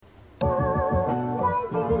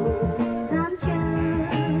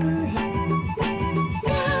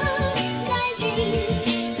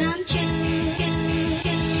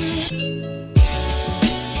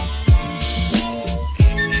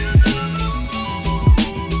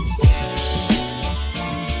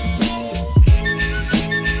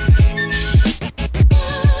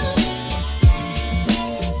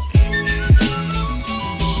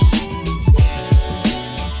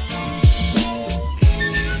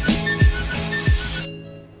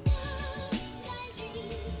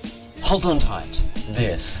Hold on tight.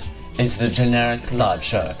 This is the Generic Live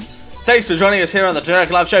Show. Thanks for joining us here on the Generic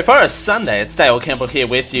Live Show for a Sunday. It's Dale Campbell here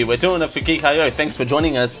with you. We're doing it for Geek.io. Thanks for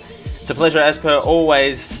joining us. It's a pleasure as per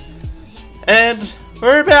always. And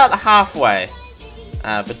we're about halfway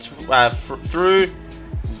through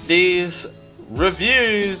these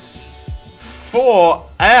reviews for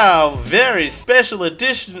our very special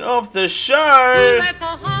edition of the show.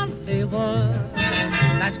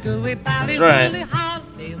 That's right.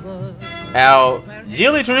 Our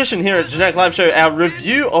yearly tradition here at Generic Live Show, our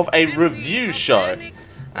review of a review show.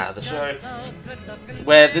 The show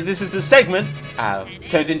where this is the segment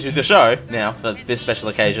turned into the show now for this special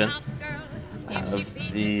occasion of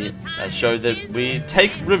the show that we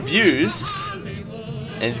take reviews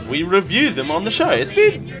and we review them on the show. It's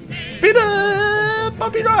been a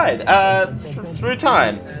bumpy ride through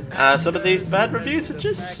time. Some of these bad reviews are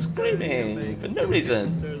just screaming for no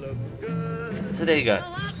reason. So there you go.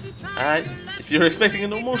 If you're expecting a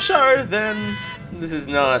normal show, then this is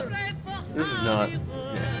not.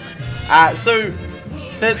 Yeah. So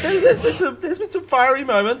there's been some fiery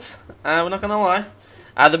moments. We're not gonna lie.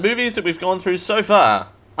 The movies that we've gone through so far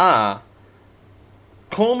are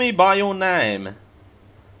Call Me by Your Name,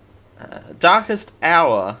 Darkest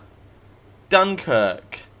Hour,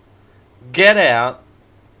 Dunkirk, Get Out,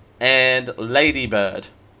 and Lady Bird,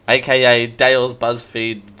 aka Dale's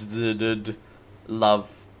BuzzFeed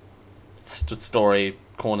love story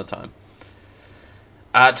corner time.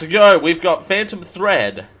 To go, we've got Phantom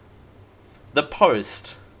Thread, The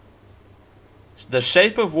Post, The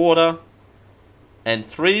Shape of Water, and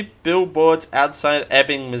 3 Billboards Outside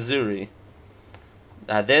Ebbing, Missouri.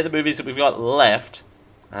 They're the movies that we've got left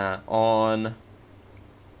on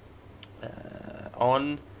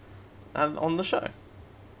the show.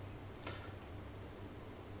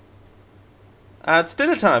 It's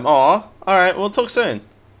dinner time. Aw, all right. We'll talk soon.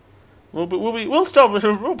 We'll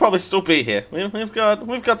probably still be here. We've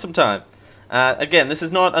got some time. Again, this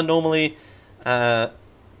is not a normally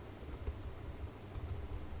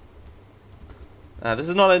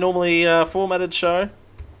formatted show.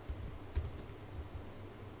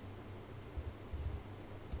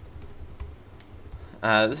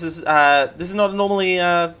 This is not a normally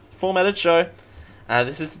formatted show.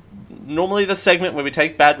 This is normally the segment where we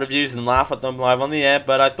take bad reviews and laugh at them live on the air,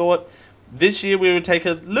 but I thought this year we would take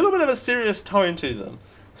a little bit of a serious tone to them.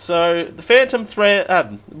 So, the Phantom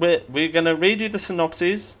Thread, we're going to read you the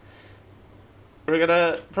synopses. We're going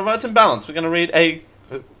to provide some balance. We're going to read a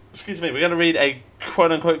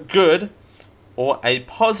quote-unquote good or a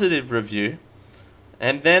positive review,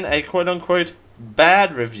 and then a quote-unquote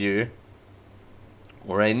bad review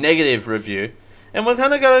or a negative review. And we're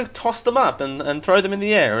kind of going to toss them up and throw them in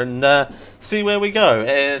the air and see where we go.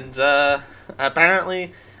 And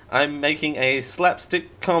apparently I'm making a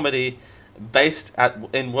slapstick comedy based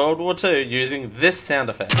in World War II using this sound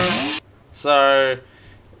effect. So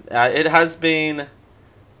it has been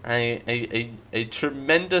a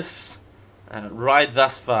tremendous ride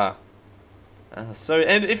thus far.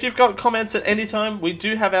 And if you've got comments at any time, we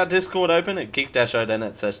do have our Discord open at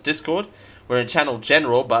geek-o.net/Discord. We're in Channel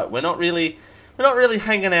General, but we're not really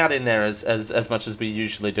hanging out in there as much as we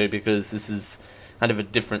usually do because this is kind of a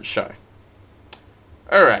different show.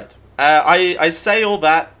 Alright, I say all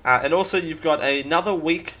that, and also you've got another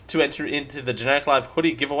week to enter into the Generic Live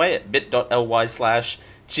hoodie giveaway at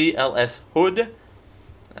bit.ly/GLShood.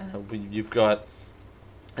 You've got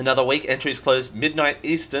another week. Entries close midnight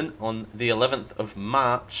Eastern on the 11th of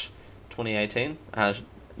March 2018.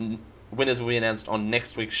 Winners will be announced on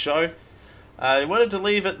next week's show. I wanted to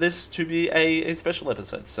leave this to be a special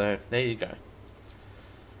episode, so there you go.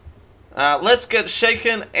 Let's get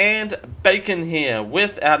shaken and bacon here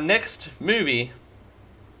with our next movie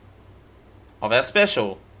of our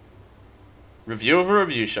special review of a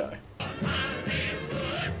review show.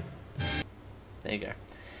 There you go.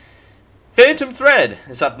 Phantom Thread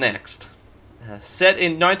is up next. Set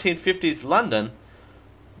in 1950s London,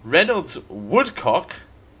 Reynolds Woodcock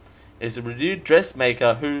is a renewed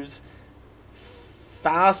dressmaker whose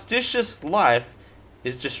fastitious life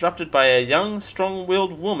is disrupted by a young,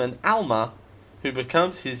 strong-willed woman, Alma, who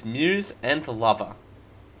becomes his muse and lover.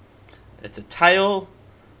 It's a tale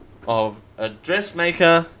of a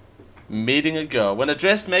dressmaker meeting a girl. When a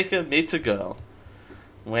dressmaker meets a girl.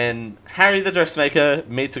 When Harry the dressmaker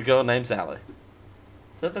meets a girl named Sally.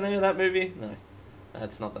 Is that the name of that movie? No,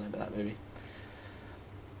 that's not the name of that movie.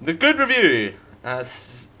 The good review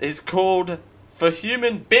is called For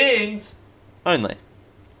Human Beings Only.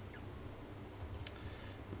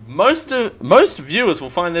 Most viewers will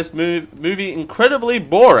find this movie incredibly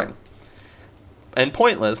boring and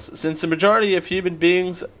pointless, since the majority of human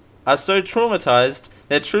beings are so traumatized,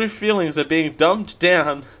 their true feelings are being dumbed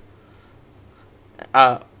down,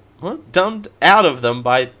 dumbed out of them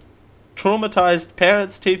by traumatized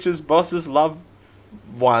parents, teachers, bosses, loved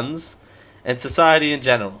ones, and society in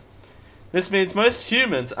general. This means most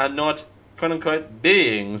humans are not quote-unquote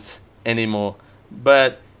beings anymore,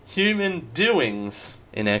 but human doings,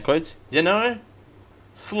 in air quotes, you know?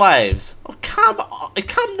 Slaves. Oh, come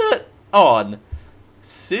on.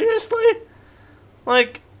 Seriously?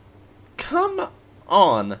 Like, come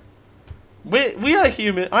on. We are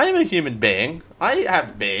human. I am a human being. I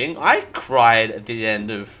have being. I cried at the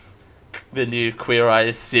end of the new Queer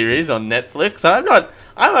Eye series on Netflix.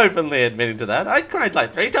 I'm openly admitting to that. I cried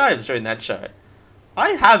like 3 times during that show. I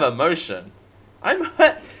have emotion. I'm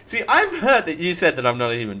hurt. See, I'm hurt that you said that I'm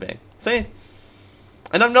not a human being. See?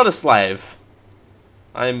 And I'm not a slave.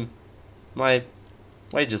 My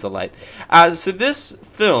wages are late. So this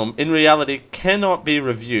film, in reality, cannot be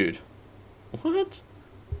reviewed. What?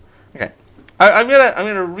 Okay. I'm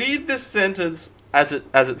gonna read this sentence as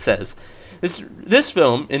it says. This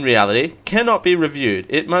film, in reality, cannot be reviewed.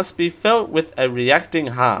 It must be felt with a reacting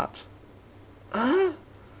heart. Oh,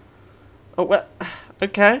 well,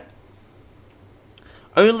 okay.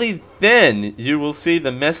 Only then you will see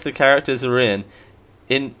the mess the characters are in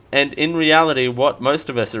reality what most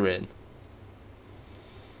of us are in.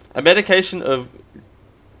 A medication of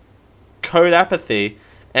code apathy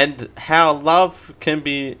and how love can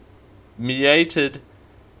be mutated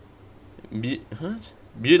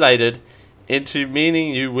into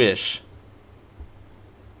meaning you wish.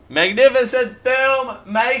 Magnificent film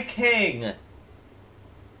making.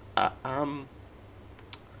 I'm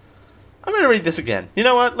going to read this again. You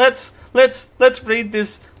know what? Let's read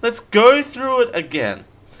this. Let's go through it again.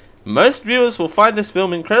 Most viewers will find this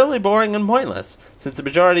film incredibly boring and pointless, since the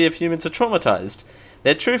majority of humans are traumatized.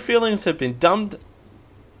 Their true feelings have been dumbed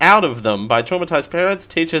out of them by traumatized parents,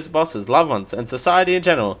 teachers, bosses, loved ones, and society in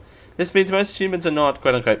general. This means most humans are not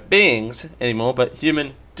quote-unquote beings anymore, but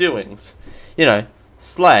human doings. You know,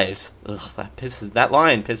 slaves. Ugh, that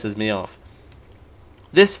line pisses me off.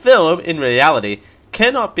 This film, in reality,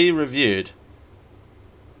 cannot be reviewed.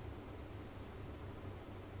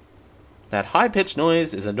 That high-pitched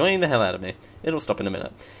noise is annoying the hell out of me. It'll stop in a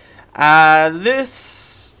minute.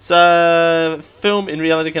 This film in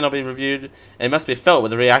reality cannot be reviewed and must be felt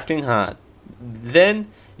with a reacting heart. Then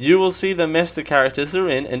you will see the mess the characters are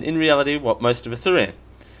in reality what most of us are in.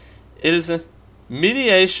 It is a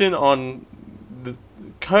mediation on the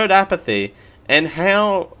code apathy and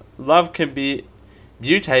how love can be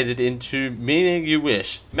mutated into meaning you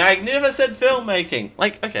wish. Magnificent filmmaking.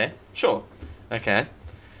 Like, okay, sure. Okay.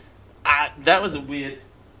 That was a weird...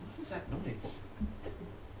 What is that noise?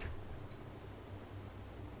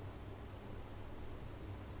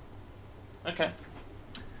 Okay.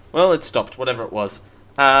 Well, it stopped, whatever it was.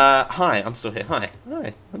 Hi, I'm still here. Hi.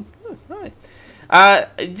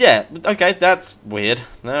 Yeah, okay, that's weird.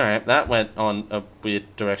 Alright, that went on a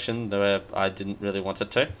weird direction where I didn't really want it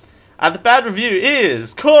to. The bad review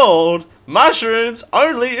is called Mushrooms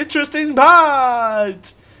Only Interesting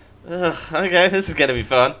Part! Ugh, okay, this is gonna be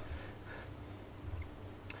fun.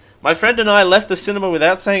 My friend and I left the cinema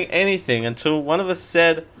without saying anything until one of us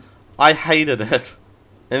said, I hated it.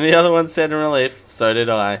 And the other one said in relief, so did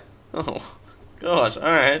I. Oh, gosh,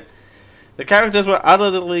 alright. The characters were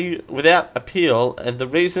utterly without appeal, and the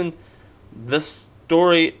reason the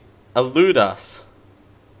story elude us.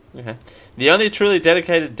 Okay. The only truly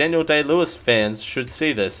dedicated Daniel Day-Lewis fans should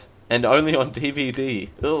see this, and only on DVD.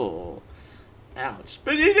 Oh, ouch.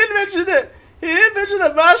 But he didn't mention it. He didn't mention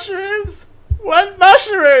the mushrooms. What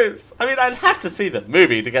mushrooms? I mean, I'd have to see the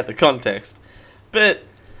movie to get the context. But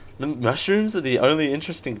the mushrooms are the only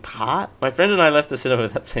interesting part? My friend and I left the cinema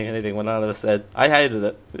without saying anything when none of us said, I hated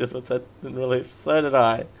it. If it said in relief, so did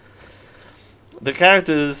I. The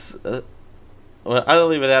characters were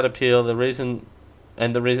utterly without appeal, the reason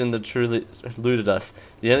that truly eluded us.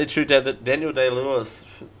 The only true Daniel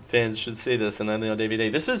Day-Lewis fans should see this, and only on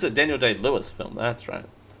DVD. This is a Daniel Day-Lewis film, that's right.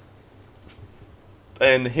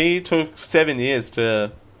 And he took 7 years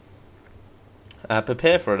to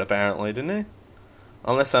prepare for it, apparently, didn't he?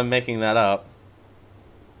 Unless I'm making that up.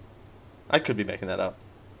 I could be making that up.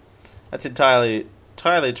 That's entirely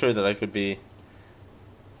true that I could be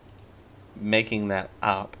making that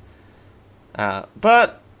up.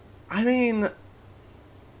 But, I mean...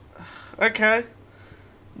 Okay.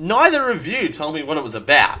 Neither of you told me what it was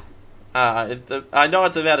about. I know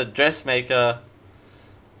it's about a dressmaker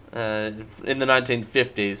in the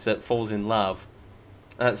 1950s that falls in love.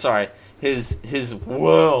 His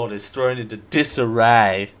world is thrown into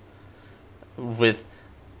disarray with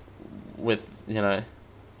you know,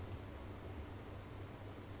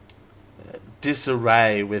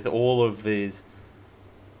 disarray with all of these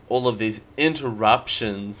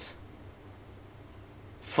interruptions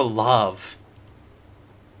for love.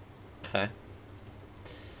 Okay.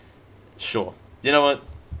 Sure. You know what?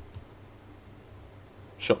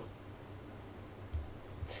 Sure.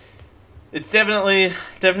 It's definitely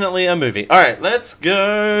a movie. Alright, let's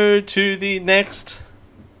go to the next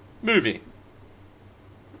movie.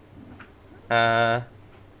 Hey,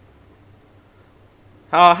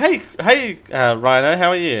 Rhino, how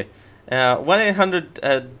are you?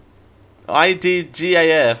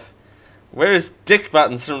 1-800-IDGAF. Where is Dick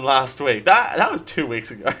Buttons from last week? That was 2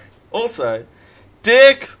 weeks ago. Also,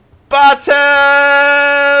 Dick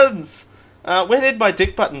Buttons! Where did my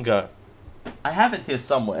Dick Button go? I have it here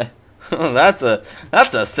somewhere. That's a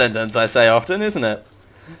sentence I say often, isn't it?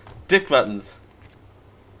 Dick Buttons.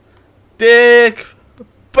 Dick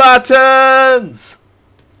Buttons!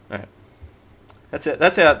 Alright. That's it.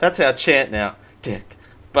 That's our chant now. Dick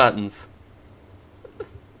Buttons.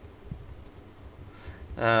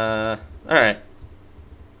 Alright.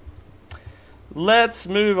 Let's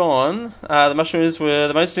move on. The mushrooms were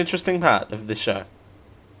the most interesting part of this show.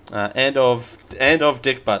 And of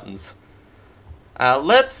Dick Buttons.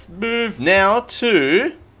 Let's move now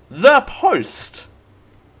to The Post.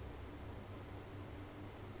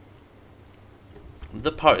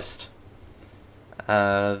 The Post.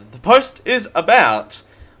 The Post is about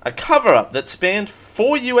a cover-up that spanned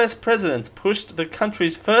 4 US presidents, pushed the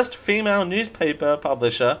country's first female newspaper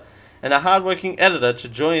publisher and a hard-working editor to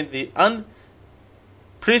join the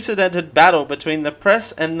unprecedented battle between the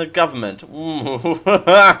press and the government.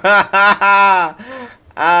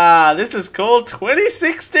 This is called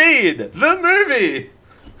 2016, the movie.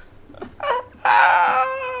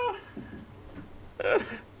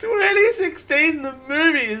 2016, the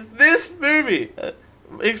movie is this movie.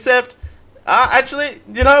 Except, actually,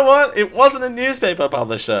 you know what? It wasn't a newspaper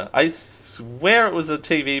publisher. I swear it was a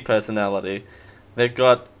TV personality that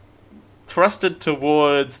got thrusted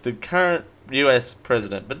towards the current US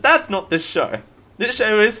president. But that's not this show. This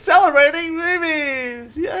show is celebrating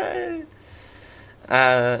movies. Yay!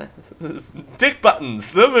 Dick Buttons,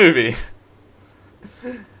 the movie.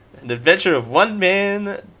 An adventure of one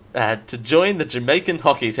man to join the Jamaican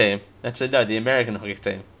hockey team. Actually, no, the American hockey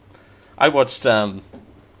team. I watched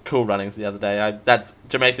Cool Runnings the other day. That's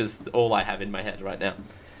Jamaica's all I have in my head right now.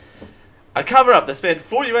 A cover-up that spanned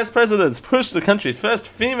 4 US presidents, pushed the country's first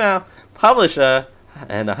female publisher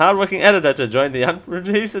and a hard-working editor to join the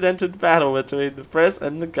unprecedented battle between the press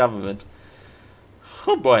and the government.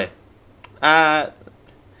 Oh boy. The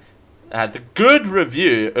good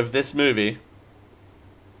review of this movie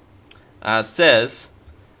says,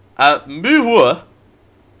 "Moo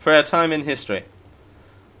for our time in history."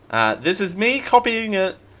 This is me copying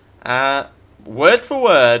it word for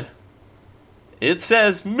word. It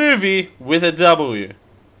says movie with a W.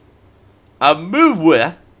 A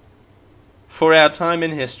moo for our time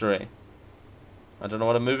in history. I don't know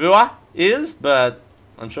what a moo is, but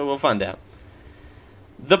I'm sure we'll find out.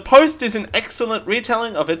 The Post is an excellent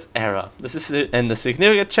retelling of its era. And the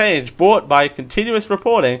significant change brought by continuous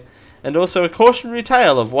reporting, and also a cautionary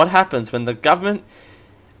tale of what happens when the government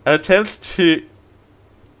attempts to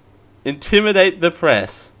intimidate the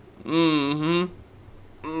press. The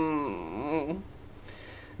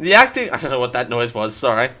acting... I don't know what that noise was,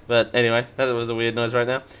 sorry. But anyway, that was a weird noise right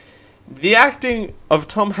now. The acting of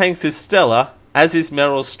Tom Hanks is stellar, as is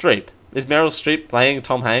Meryl Streep. Is Meryl Streep playing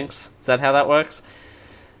Tom Hanks? Is that how that works?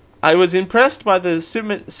 I was impressed by the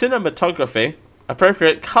cinematography,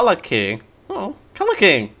 appropriate colour keying. Oh, colour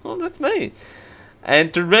keying. Oh, that's me.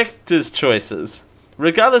 And director's choices.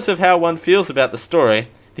 Regardless of how one feels about the story,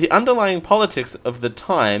 the underlying politics of the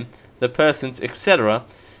time, the persons, etc.,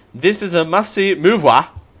 this is a must-see movie,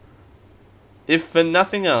 if for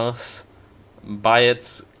nothing else, by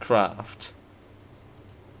its craft.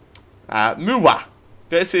 Movie.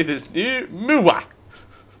 Go see this new movie.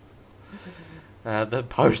 The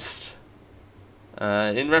Post.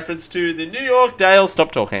 In reference to the New York Dale.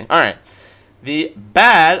 Stop talking. Alright. The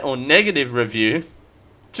bad or negative review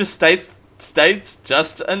just states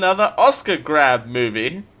just another Oscar grab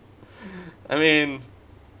movie. I mean,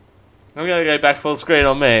 I'm going to go back full screen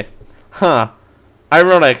on me.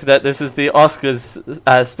 Ironic that this is the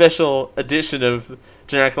Oscars special edition of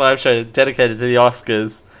Generic Live Show dedicated to the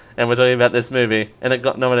Oscars, and we're talking about this movie, and it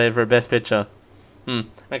got nominated for a Best Picture.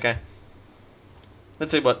 Okay.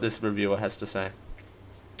 Let's see what this reviewer has to say.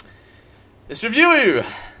 This review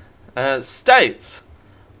states,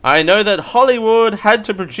 "I know that Hollywood had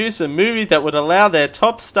to produce a movie that would allow their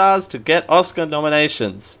top stars to get Oscar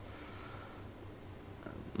nominations.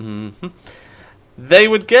 They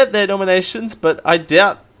would get their nominations, but I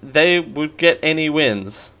doubt they would get any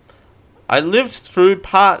wins. I lived through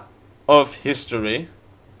part of history,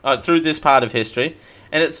 through this part of history,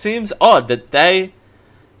 and it seems odd that they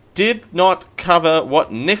did not cover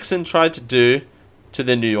what Nixon tried to do to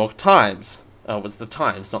the New York Times. It was the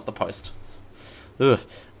Times, not the Post. Ugh.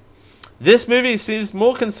 This movie seems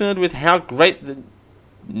more concerned with how great the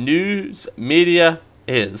news media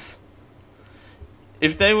is.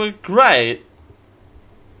 If they were great,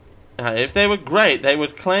 they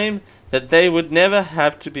would claim that they would never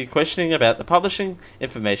have to be questioning about the publishing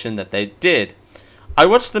information that they did. I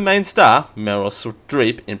watched the main star, Meryl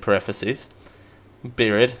Streep, in parentheses,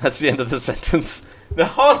 period. That's the end of the sentence. The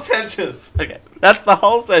whole sentence. Okay, that's the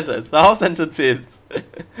whole sentence. The whole sentence is,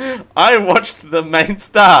 I watched the main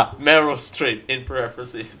star, Meryl Streep, in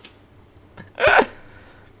parentheses.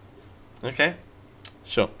 Okay,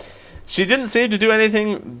 sure. She didn't seem to do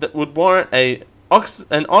anything that would warrant an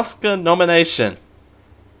Oscar nomination.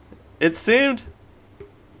 It seemed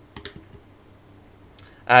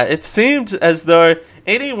as though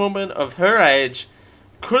any woman of her age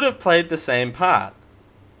could have played the same part.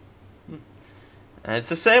 And it's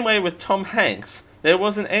the same way with Tom Hanks. There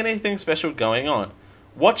wasn't anything special going on.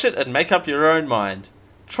 Watch it and make up your own mind.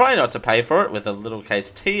 Try not to pay for it with a little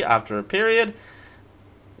case tea after a period.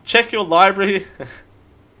 Check your library.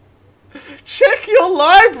 Check your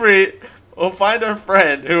library! Or find a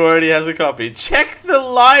friend who already has a copy. Check the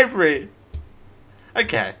library!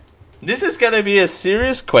 Okay. This is going to be a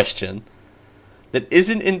serious question that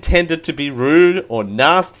isn't intended to be rude or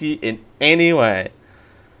nasty in any way.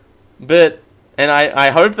 But, and I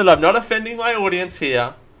hope that I'm not offending my audience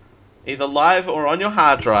here, either live or on your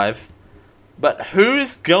hard drive, but who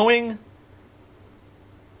is going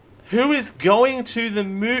to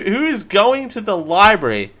the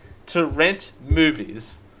library to rent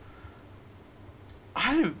movies?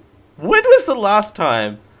 When was the last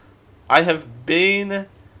time I have been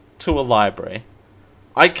to a library?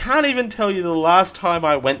 I can't even tell you the last time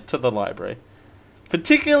I went to the library.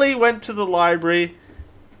 Particularly went to the library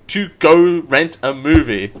to go rent a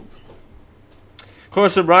movie.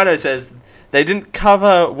 Corazon Rhino says they didn't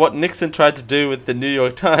cover what Nixon tried to do with the New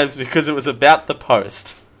York Times because it was about the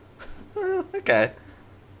Post. Okay.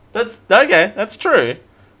 That's true.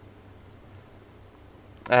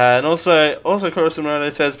 And also Corazon Rhino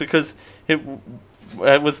says because it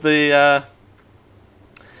was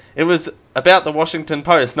about the Washington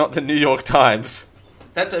Post, not the New York Times.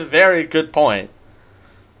 That's a very good point.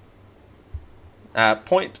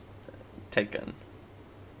 Point taken.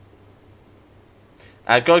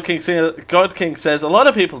 God King says a lot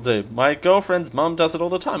of people do. My girlfriend's mum does it all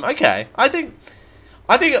the time. Okay, I think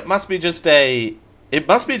it must be just a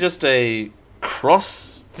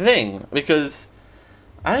cross thing, because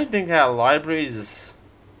I don't think our libraries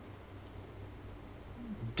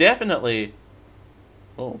definitely.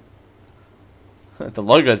 Oh, the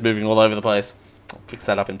logo's moving all over the place. I'll fix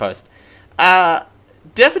that up in post.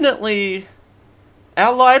 Definitely,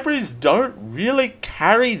 our libraries don't really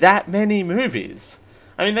carry that many movies.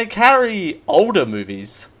 I mean, they carry older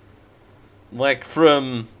movies, like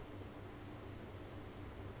from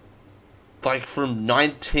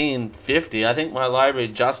 1950. I think my library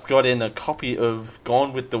just got in a copy of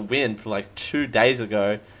Gone with the Wind like 2 days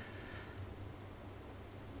ago.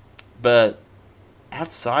 But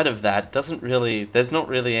outside of that, there's not really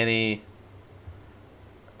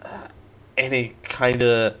any kind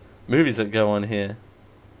of movies that go on here.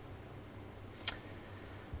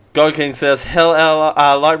 God King says, hell,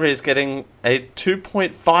 our library is getting a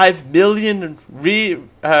 2.5 million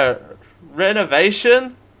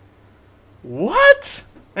renovation. What?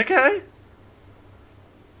 Okay.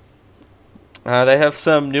 They have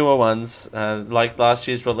some newer ones, like last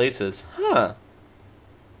year's releases. Huh.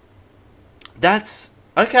 That's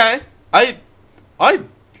okay. I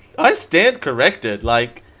stand corrected.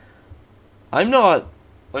 I'm not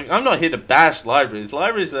here to bash libraries.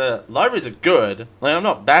 Libraries are good. I'm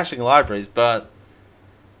not bashing libraries, but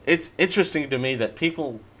it's interesting to me that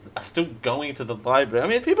people are still going to the library. I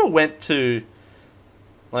mean, people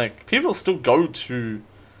still go to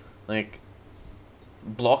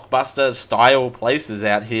Blockbuster style places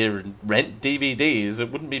out here and rent DVDs.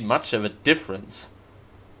 It wouldn't be much of a difference.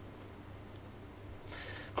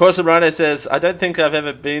 Corazon Rhino says, I don't think I've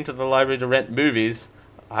ever been to the library to rent movies.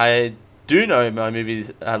 I do know my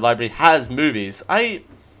library has movies. I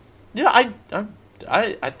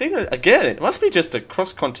think, again, it must be just a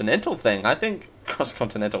cross-continental thing. I think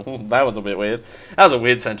cross-continental, that was a bit weird. That was a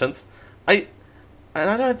weird sentence. I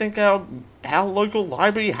don't think our local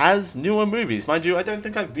library has newer movies. Mind you, I don't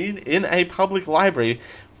think I've been in a public library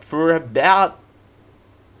for about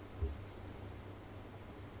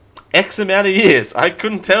X amount of years. I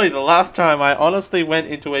couldn't tell you the last time I honestly went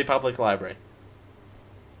into a public library.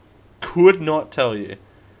 Could not tell you.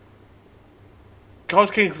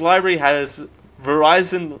 God King's Library has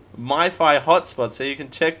Verizon MiFi hotspot, so you can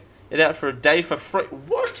check it out for a day for free.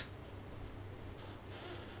 What?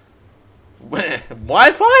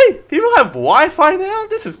 Wi-Fi? People have Wi-Fi now?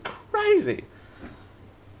 This is crazy.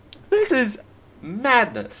 This is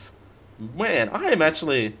madness. Man,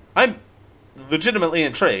 I'm legitimately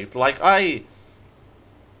intrigued. Like, I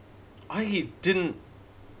didn't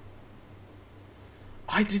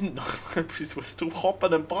know libraries were still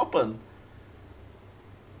hopping and bopping.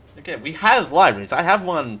 Again, we have libraries. I have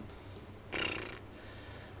one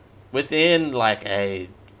within like a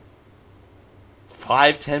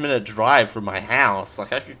 5-10 minute drive from my house.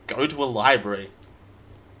 Like, I could go to a library.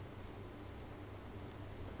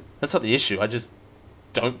 That's not the issue. I just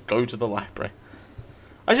don't go to the library.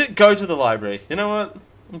 I should go to the library. You know what?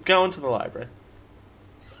 I'm going to the library.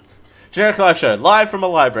 Generic live show. Live from a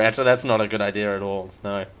library. Actually, that's not a good idea at all.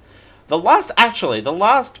 No. The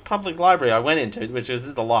last public library I went into, which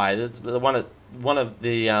is the lie, one of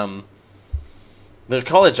the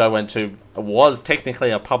college I went to was technically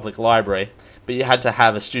a public library, but you had to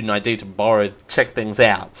have a student ID to check things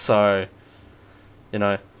out. So, you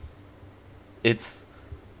know, it's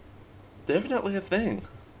definitely a thing.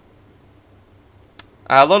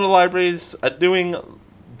 A lot of libraries are doing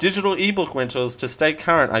digital ebook rentals to stay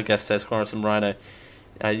current, I guess, says Horace Rhino.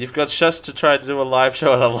 You've got shushed to try to do a live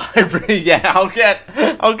show at a library. Yeah,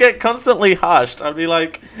 I'll get constantly hushed. I'll be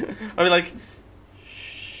like,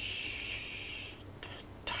 shh,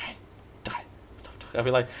 don't, stop talking. I'll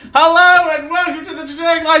be like, hello and welcome to the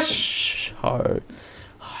Generic Live Show.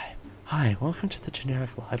 Hi, welcome to the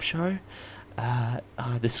Generic Live Show.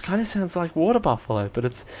 This kind of sounds like Water Buffalo, but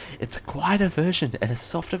it's a quieter version and a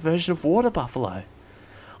softer version of Water Buffalo.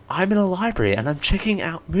 I'm in a library and I'm checking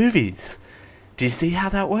out movies. Do you see how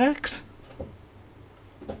that works?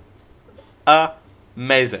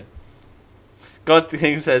 Amazing. God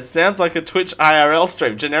King says, sounds like a Twitch IRL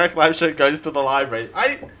stream. Generic live show goes to the library.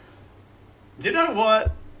 You know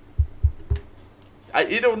what?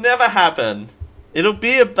 It'll never happen. It'll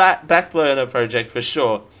be a back burner project for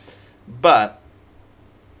sure. But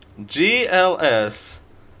GLS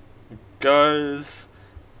goes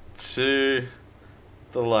to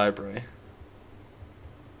the library.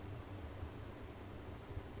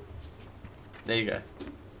 There you go.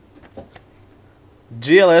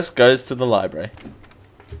 GLS goes to the library.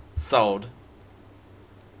 Sold.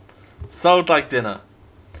 Sold like dinner.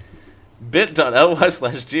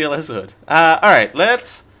 bit.ly/GLShood. Alright,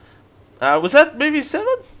 let's... was that movie 7?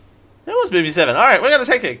 That was movie 7. Alright, we're going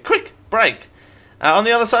to take a quick break. On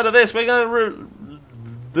the other side of this, we're going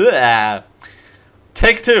to...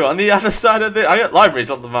 Take 2. On the other side of this... I got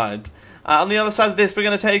libraries on the mind. On the other side of this, we're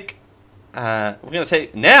going to take... we're going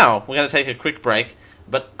to take a quick break,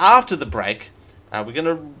 but after the break, we're going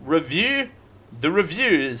to review the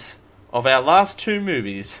reviews of our last 2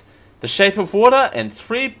 movies, The Shape of Water and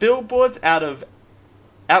 3 Billboards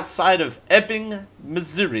outside of Ebbing,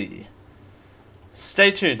 Missouri.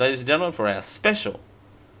 Stay tuned, ladies and gentlemen, for our special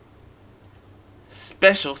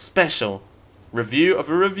review of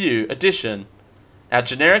a review edition, our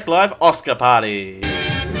Generic Live Oscar Party.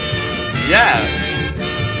 Yes!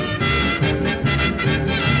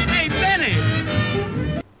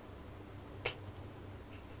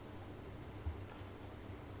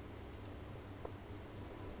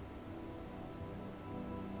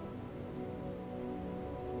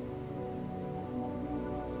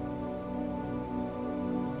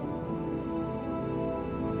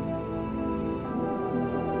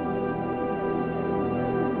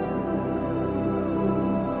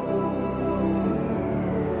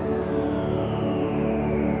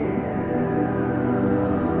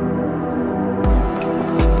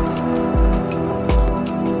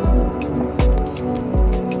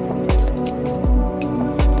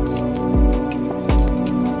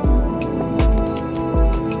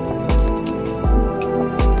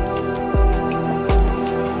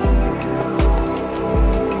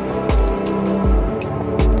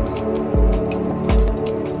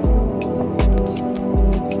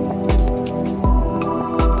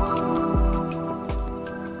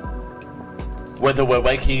 Whether we're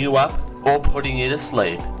waking you up or putting you to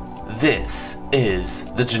sleep, this is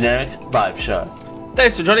the Generic Live Show.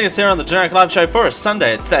 Thanks for joining us here on the Generic Live Show for a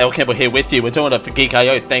Sunday. It's Dale Campbell here with you. We're doing it for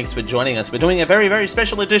Geek.io. Thanks for joining us. We're doing a very, very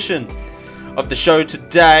special edition of the show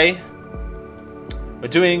today. We're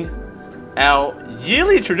doing our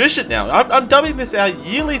yearly tradition now. I'm dubbing this our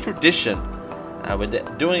yearly tradition. We're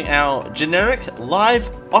doing our Generic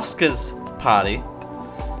Live Oscars party.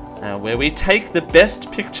 where we take the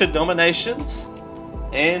Best Picture nominations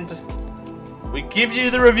and we give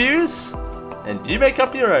you the reviews and you make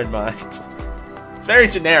up your own mind. It's very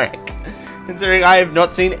generic, considering I have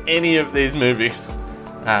not seen any of these movies.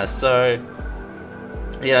 So,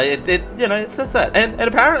 yeah, it does that. And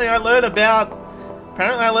apparently I learn about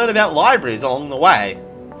libraries along the way.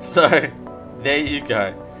 So, there you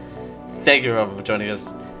go. Thank you, Robert, for joining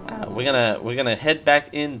us. We're gonna head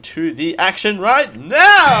back into the action right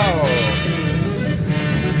now.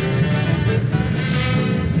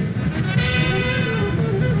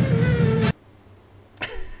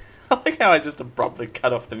 I like how I just abruptly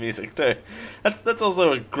cut off the music too. That's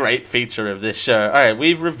also a great feature of this show. All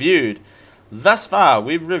right, thus far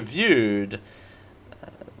we've reviewed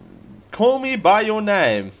Call Me By Your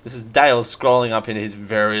Name. This is Dale scrolling up in his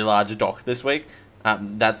very large dock this week.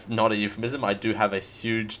 That's not a euphemism. I do have a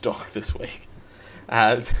huge dock this week.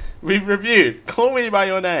 We've reviewed Call Me By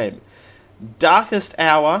Your Name, Darkest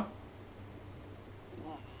Hour,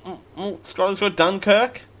 scroll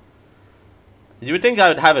Dunkirk. You would think I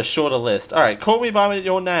would have a shorter list. Alright, Call Me By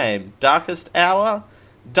Your Name, Darkest Hour,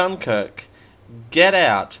 Dunkirk, Get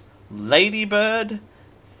Out, Lady Bird,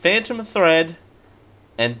 Phantom Thread,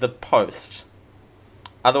 and The Post.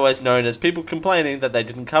 Otherwise known as people complaining that they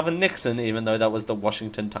didn't cover Nixon, even though that was the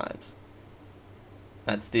Washington Times.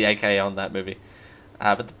 That's the AKA on that movie.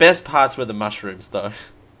 But the best parts were the mushrooms, though.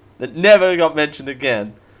 That never got mentioned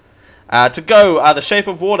again. To go are The Shape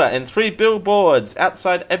of Water and 3 Billboards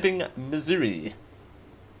outside Ebbing, Missouri.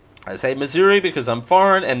 I say Missouri because I'm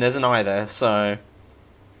foreign and there's an I there, so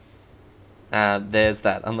there's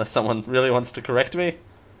that. Unless someone really wants to correct me,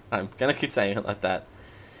 I'm going to keep saying it like that.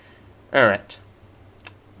 Alright.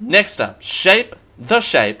 Next up, The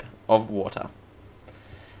Shape of Water.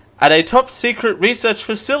 At a top-secret research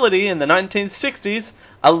facility in the 1960s,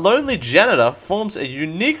 a lonely janitor forms a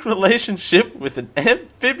unique relationship with an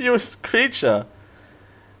amphibious creature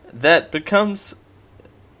that becomes...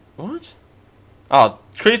 What? Oh,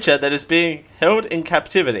 creature that is being held in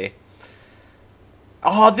captivity.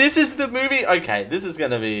 Oh, this is the movie... Okay, this is going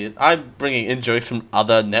to be... I'm bringing in jokes from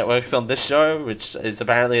other networks on this show, which is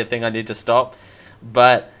apparently a thing I need to stop.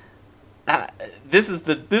 But... This is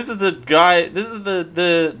the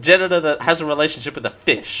janitor that has a relationship with a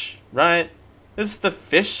fish, right? This is the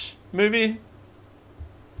fish movie?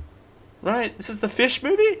 Right? This is the fish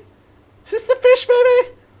movie? Is this the fish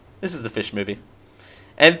movie? This is the fish movie.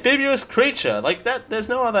 Amphibious creature. Like that, there's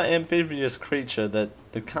no other amphibious creature that...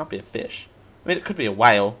 It can't be a fish. I mean, it could be a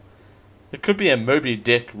whale. It could be a Moby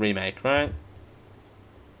Dick remake, right?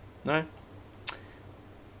 No?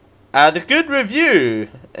 The good review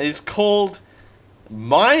is called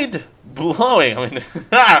Mind Blowing. I mean,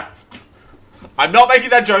 I'm not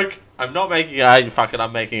making that joke. I'm not making it. Fuck it,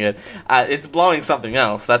 I'm making it. It's blowing something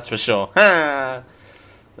else, that's for sure. I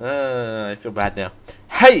feel bad now.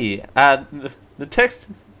 Hey, the text...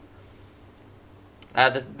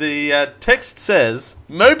 the text says,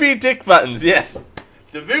 Moby Dick Buttons, yes.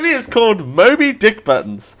 The movie is called Moby Dick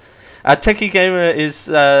Buttons. Techie Gamer is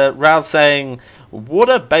Raul saying...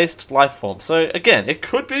 water-based life form. So, again, it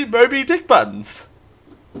could be Moby Dick Buttons.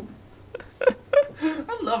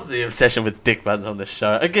 I love the obsession with Dick Buttons on this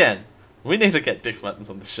show. Again, we need to get Dick Buttons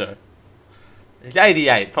on the show. He's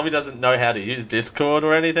 88. Probably doesn't know how to use Discord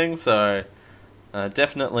or anything, so...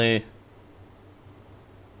 definitely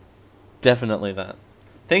that.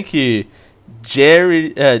 Thank you,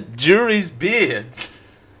 Jury's Beard.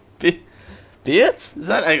 Beards? Is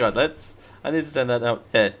that... Hang on, I need to turn that up.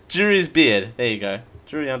 Yeah, Jury's Beard. There you go.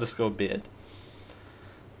 Jury_beard.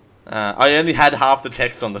 I only had half the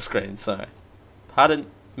text on the screen, so... Pardon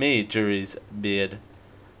me, Jury's Beard.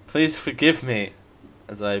 Please forgive me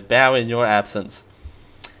as I bow in your absence.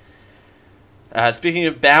 Speaking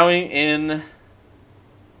of bowing in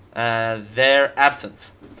their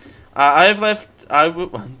absence, I am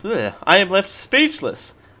left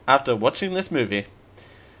speechless after watching this movie.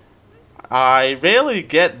 I rarely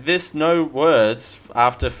get this no words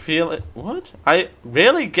after feeling... What? I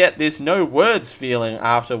rarely get this no words feeling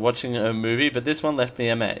after watching a movie, but this one left me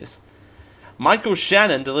amazed. Michael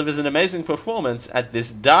Shannon delivers an amazing performance at this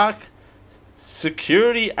dark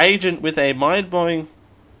security agent with a mind-blowing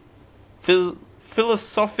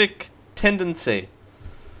philosophic tendency.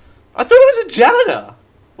 I thought it was a janitor!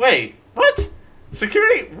 Wait, what?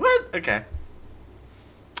 Security? What? Okay.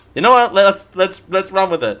 You know what? Let's run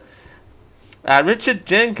with it. Richard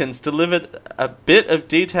Jenkins delivered a bit of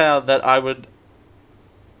detail that I would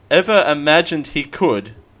ever imagined he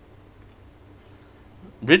could.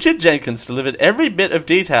 Richard Jenkins delivered every bit of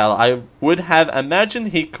detail I would have imagined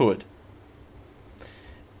he could.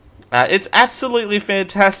 It's absolutely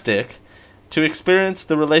fantastic to experience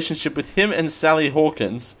the relationship with him and Sally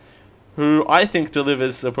Hawkins, who I think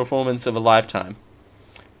delivers the performance of a lifetime.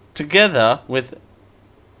 Together with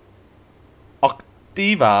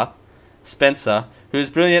Octavia Spencer, who is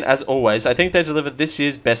brilliant as always, I think they delivered this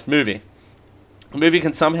year's best movie. The movie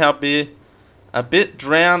can somehow be a bit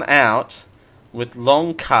drowned out with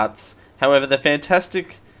long cuts. However, the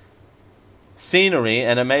fantastic scenery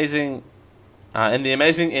and the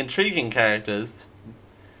amazing, intriguing characters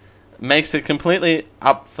makes it completely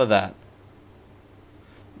up for that.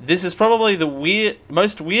 This is probably the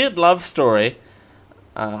most weird love story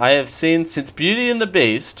I have seen since Beauty and the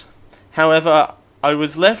Beast. However, I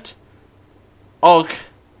was left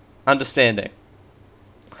understanding.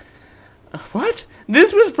 What?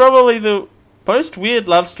 This was probably the most weird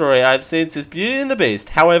love story I've seen since Beauty and the Beast.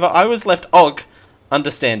 However, I was left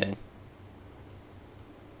understanding.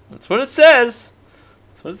 That's what it says.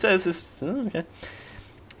 That's what it says. Okay.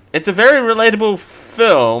 It's a very relatable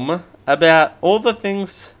film about all the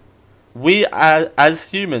things we as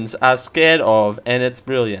humans are scared of, and it's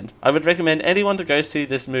brilliant. I would recommend anyone to go see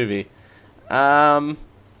this movie. Okay.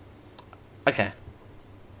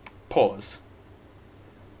 Pause.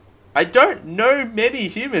 I don't know many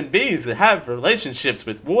human beings that have relationships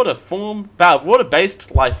with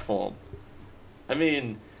water-based life form. I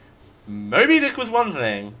mean, Moby Dick was one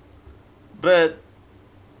thing, but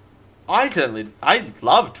I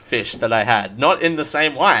loved fish that I had. Not in the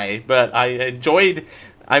same way, but I enjoyed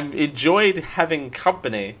having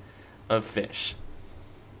company of fish.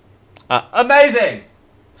 Amazing.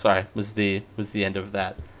 Sorry, was the end of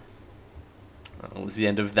that. Was the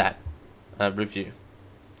end of that review.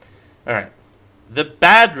 All right, the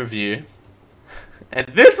bad review, and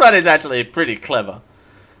this one is actually pretty clever.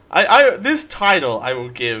 This title I will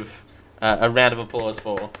give a round of applause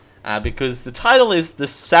for, because the title is "The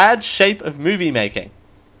Sad Shape of Movie Making."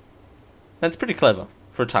 That's pretty clever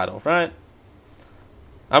for a title, right?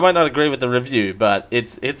 I might not agree with the review, but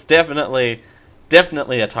it's definitely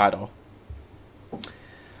a title.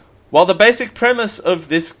 While the basic premise of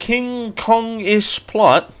this King Kong-ish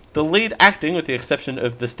plot, the lead acting, with the exception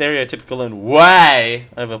of the stereotypical and way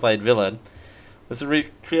overplayed villain, was a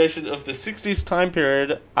recreation of the 60s time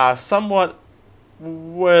period, are somewhat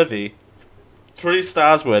worthy. 3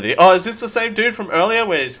 stars worthy. Oh, is this the same dude from earlier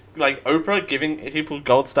where it's like Oprah giving people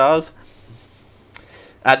gold stars?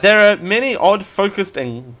 There are many odd, focused,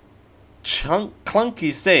 and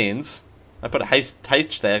clunky scenes. I put a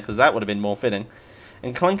H there because that would have been more fitting.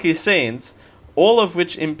 And clunky scenes, all of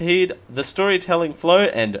which impede the storytelling flow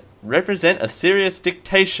and represent a serious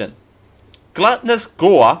dictation. Gluttonous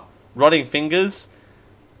gore, rotting fingers,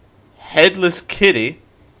 headless kitty,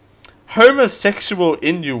 homosexual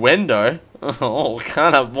innuendo. What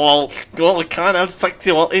kind of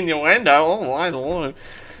sexual innuendo? Oh my lord.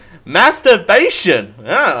 Masturbation.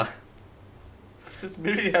 This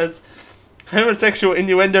movie has homosexual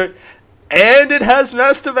innuendo and it has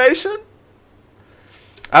masturbation?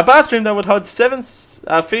 A bathroom that would hold 7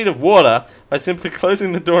 feet of water by simply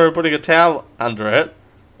closing the door and putting a towel under it.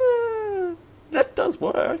 That does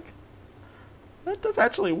work. That does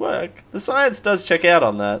actually work. The science does check out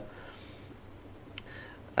on that.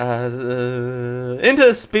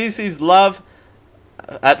 Interspecies love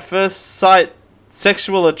at first sight,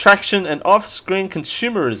 sexual attraction, and off-screen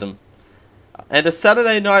consumerism. And a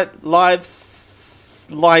Saturday Night Live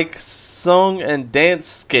like song and dance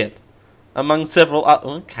skit. Among several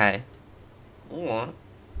okay.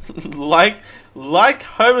 like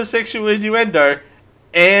homosexual innuendo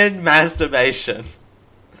and masturbation.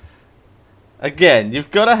 Again,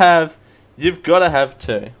 you've got to have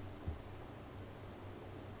 2.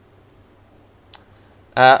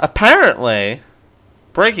 Apparently,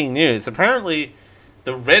 breaking news. Apparently,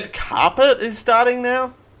 the red carpet is starting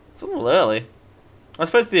now. It's a little early. I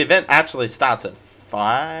suppose the event actually starts at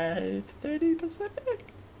 5:30 Pacific.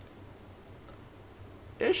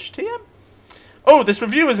 Ish TM. Oh, this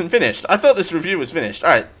review isn't finished. I thought this review was finished.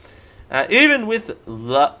 Alright. Even with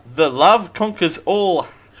the love conquers all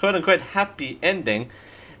quote-unquote happy ending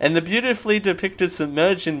and the beautifully depicted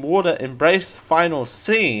submerged in water embrace final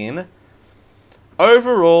scene,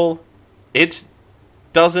 overall, it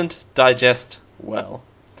doesn't digest well.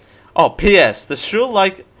 Oh, P.S. The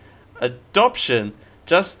shrill-like adoption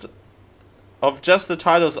of just the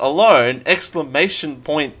titles alone, exclamation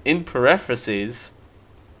point in parentheses,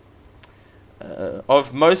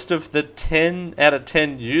 of most of the 10 out of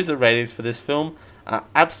 10 user ratings for this film are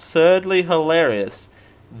absurdly hilarious.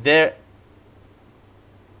 There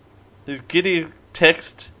is giddy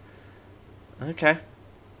text. Okay.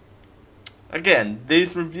 Again,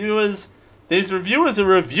 these reviewers, These reviewers are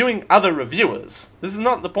reviewing other reviewers. This is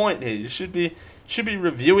not the point here. You should be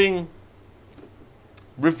reviewing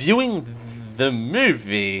the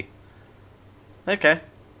movie. Okay.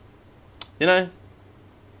 You know,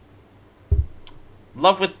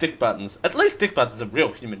 love with Dick Buttons. At least Dick Buttons is a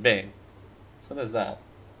real human being. So there's that.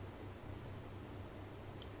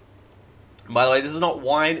 By the way, this is not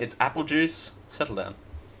wine, it's apple juice. Settle down.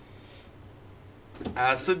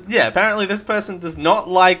 So yeah, apparently this person does not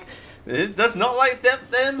like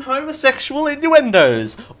them homosexual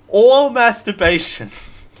innuendos or masturbation.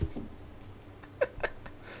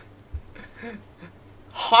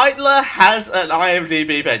 Heitler has an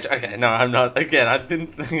IMDb page. Okay, no, I'm not. Again, I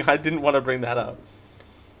didn't want to bring that up.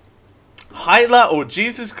 Heitler or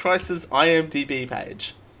Jesus Christ's IMDb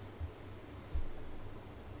page.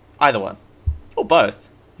 Either one. Or both.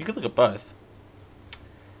 You could look at both.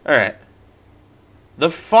 Alright. The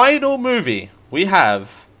final movie we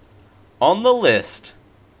have on the list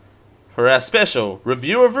for our special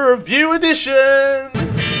Review of a Review edition.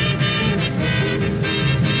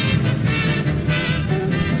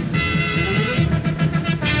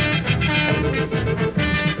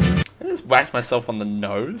 I just whacked myself on the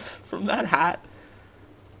nose from that hat.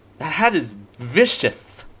 That hat is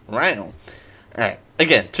vicious. Wow. Alright.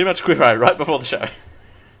 Again, too much queer eye right before the show.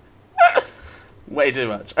 Way too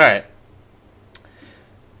much. Alright.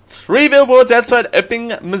 3 billboards outside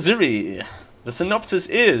Ebbing, Missouri. The synopsis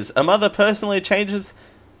is, a mother personally challenges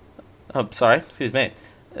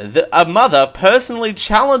the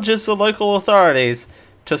local authorities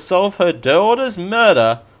to solve her daughter's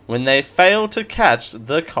murder when they fail to catch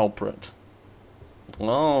the culprit.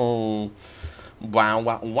 Oh. Wow,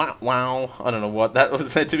 wow, wow, wow. I don't know what that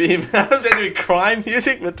was meant to be. That was meant to be crime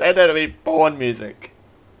music, but turned out to be porn music.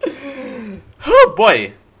 Oh,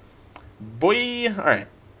 boy. Boy. Alright.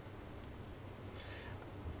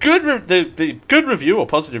 The good review, or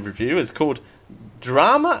positive review, is called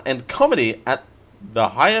Drama and Comedy at the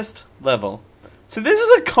Highest Level. So this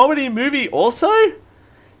is a comedy movie also?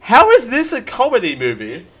 How is this a comedy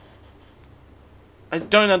movie? I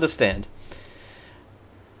don't understand.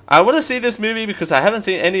 I want to see this movie because I haven't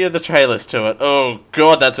seen any of the trailers to it. Oh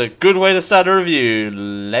god, that's a good way to start a review.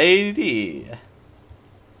 Lady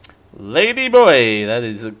boy, that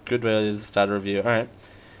is a good way to start a review. Alright.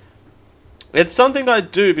 It's something I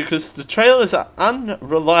do because the trailers are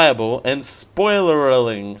unreliable and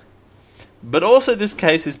spoilering. But also this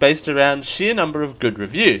case is based around sheer number of good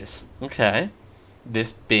reviews. Okay.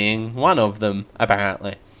 This being one of them,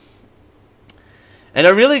 apparently. And I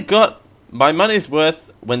really got my money's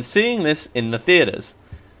worth when seeing this in the theaters.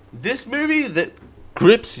 This movie that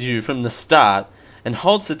grips you from the start and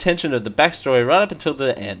holds the tension of the backstory right up until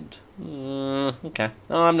the end. Okay.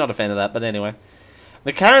 Oh, I'm not a fan of that, but anyway.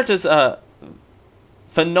 The characters are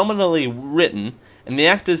phenomenally written, and the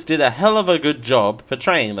actors did a hell of a good job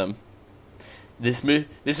portraying them. This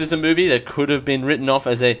is a movie that could have been written off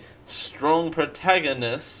as a strong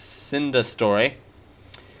protagonist Cinder story,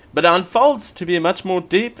 but it unfolds to be a much more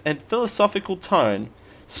deep and philosophical tone.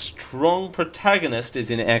 Strong protagonist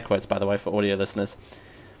is in air quotes, by the way, for audio listeners.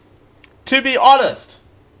 To be honest!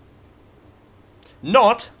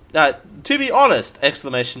 To be honest!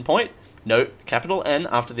 Exclamation point. Note, capital N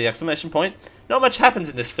after the exclamation point. Not much happens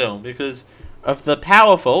in this film because of the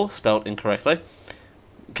powerful, spelt incorrectly,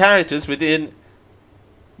 characters within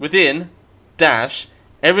dash,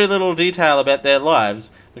 every little detail about their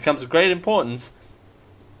lives becomes of great importance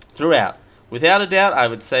throughout. Without a doubt, I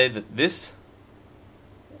would say that this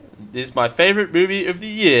is my favourite movie of the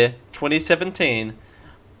year, 2017,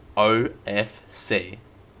 OFC.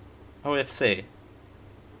 OFC.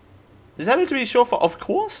 Is that meant to be short for of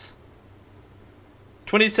course?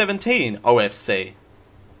 2017 OFC.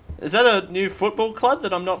 Is that a new football club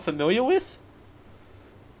that I'm not familiar with?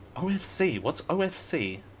 OFC. What's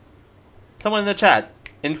OFC? Someone in the chat,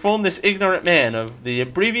 inform this ignorant man of the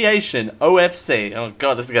abbreviation OFC. Oh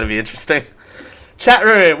god, this is going to be interesting. Chat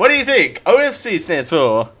room, what do you think OFC stands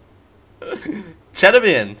for? Chat them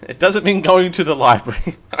in. It doesn't mean going to the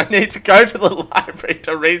library. I need to go to the library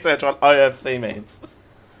to research what OFC means.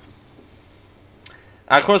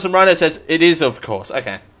 Corson Rhino says, it is of course.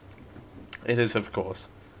 Okay. It is of course.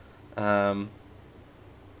 I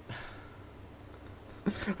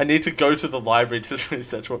need to go to the library to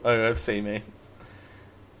research what OFC means.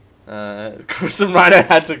 Corson Rhino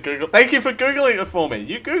had to Google. Thank you for Googling it for me.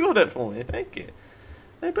 You Googled it for me. Thank you.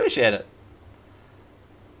 I appreciate it.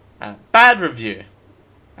 Bad review.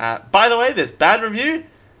 By the way, this bad review,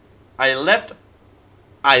 I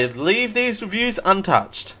leave these reviews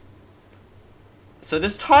untouched. So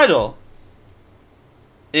this title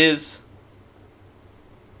is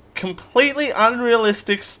completely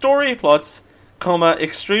unrealistic story plots, comma,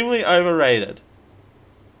 extremely overrated.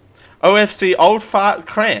 OFC old fart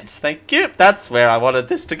cramps. Thank you. That's where I wanted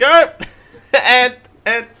this to go. and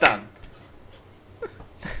done.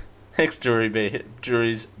 Thanks,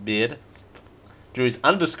 Jury's beard. Jury's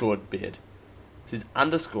underscored beard. It's his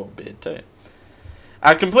underscore beard too.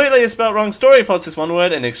 Completely is spelled wrong. Story plots is one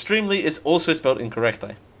word, and extremely is also spelled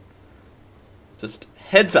incorrectly. Just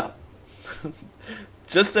heads up.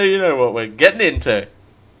 Just so you know what we're getting into.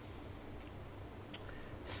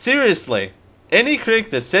 Seriously, any critic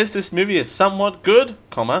that says this movie is somewhat good,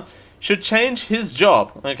 comma, should change his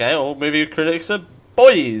job. Okay, all movie critics are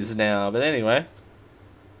boys now, but anyway.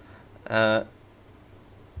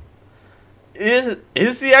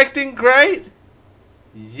 Is the acting great?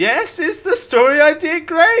 Yes. Is the story idea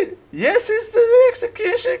great? Yes. Is the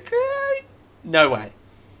execution great? No way.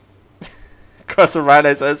 Cross and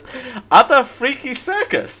Rhino says, other freaky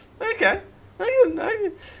circus. Okay,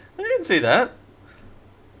 I can see that.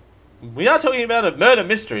 We are talking about a murder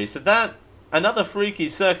mystery, so that another freaky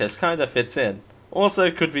circus kind of fits in. Also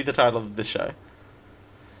could be the title of the show.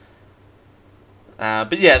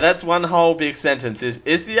 But yeah, that's one whole big sentence.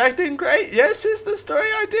 Is the acting great? Yes. Is the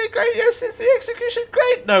story idea great? Yes. Is the execution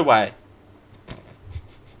great? No way.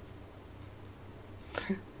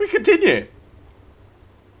 We continue.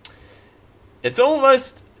 It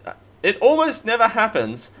almost never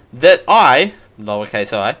happens that I,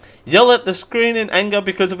 lowercase I, yell at the screen in anger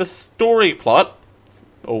because of a story plot,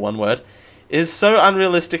 or one word, is so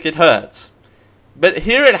unrealistic it hurts. But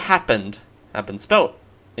here it happened spelled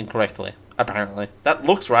incorrectly, apparently. That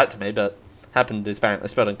looks right to me, but happened is apparently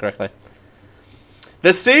spelled incorrectly.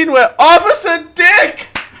 The scene where Officer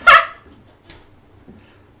Dick!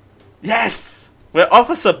 Yes! Where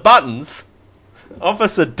Officer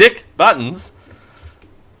Dick Buttons.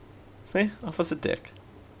 See? Officer Dick.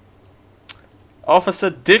 Officer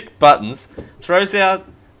Dick Buttons throws out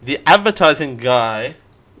the advertising guy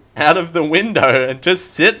out of the window and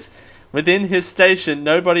just sits within his station,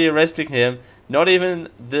 nobody arresting him, not even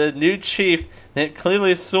the new chief that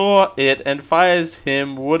clearly saw it and fires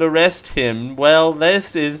him would arrest him. Well,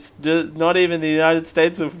 this is not even the United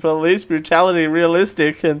States of police brutality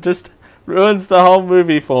realistic, and just ruins the whole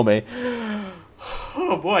movie for me.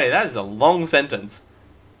 Oh boy, that is a long sentence.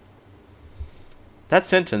 That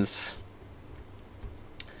sentence,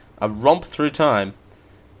 a romp through time.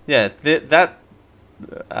 Yeah,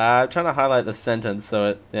 I'm trying to highlight the sentence so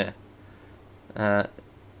it, yeah.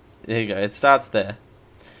 There you go, it starts there.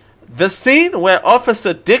 The scene where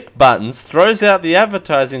Officer Dick Buttons throws out the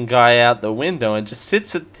advertising guy out the window and just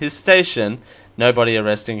sits at his station, nobody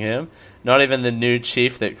arresting him, not even the new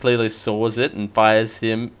chief that clearly saws it and fires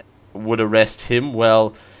him would arrest him.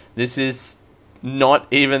 Well, this is not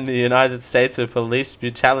even the United States of police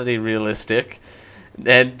brutality realistic,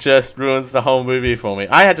 and just ruins the whole movie for me.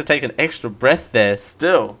 I had to take an extra breath there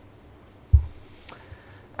still.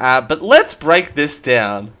 But let's break this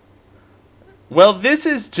down. Well, this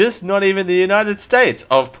is just not even the United States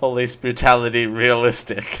of police brutality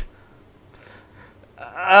realistic.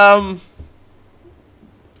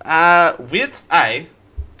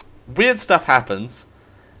 Weird stuff happens.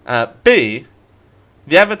 B,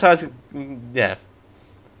 the advertising, yeah.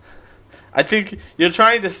 I think you're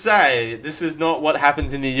trying to say this is not what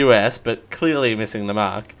happens in the US, but clearly missing the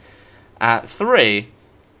mark. 3,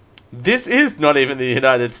 this is not even the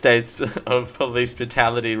United States of police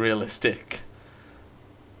brutality realistic.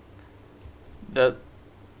 This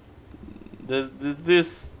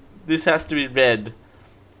has to be read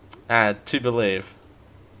to believe.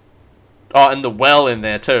 Oh, and the well in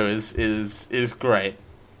there too is great.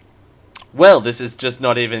 Well, this is just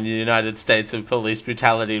not even the United States of police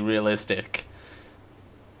brutality realistic.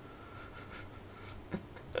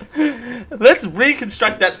 Let's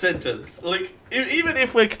reconstruct that sentence. Like, even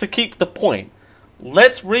if we're to keep the point,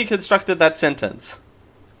 let's reconstruct that sentence.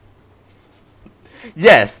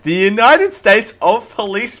 Yes, the United States of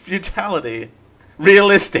police brutality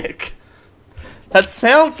realistic. That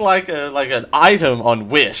sounds like an item on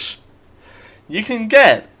Wish. You can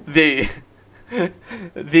get the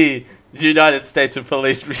United States of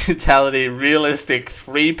Police Brutality Realistic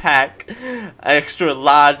 3-pack extra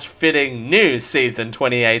large fitting new season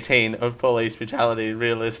 2018 of Police Brutality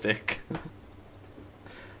Realistic.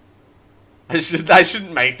 I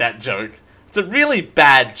shouldn't make that joke. It's a really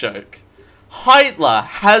bad joke. Hitler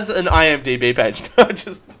has an IMDb page. No,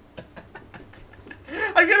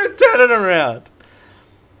 I'm gonna turn it around.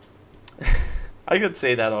 I could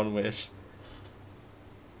see that on Wish.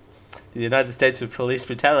 The United States of Police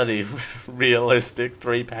Brutality Realistic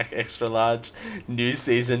 3-pack extra large new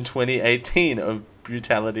season 2018 of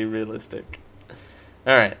brutality realistic.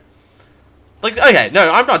 Alright. Like, okay,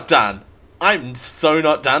 no, I'm not done. I'm so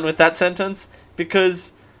not done with that sentence,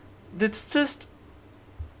 because it's just...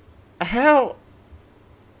 How...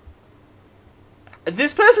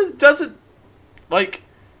 This person doesn't... Like...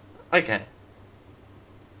 Okay.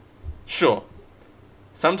 Sure.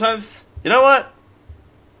 Sometimes... You know what?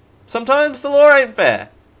 Sometimes the law ain't fair.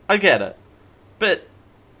 I get it. But...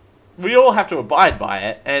 we all have to abide by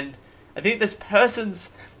it, and I think this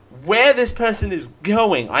person's... Where this person is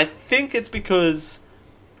going, I think it's because...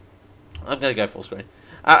 I'm going to go full screen.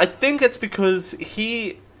 I think it's because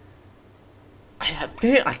he... I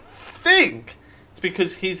think it's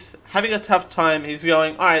because he's having a tough time. He's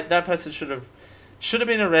going, alright, that person should have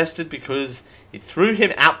been arrested because he threw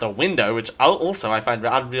him out the window, which also I find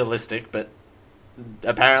unrealistic, but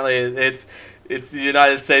apparently it's the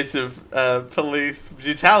United States of police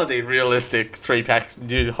brutality realistic 3-pack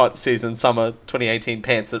new hot season summer 2018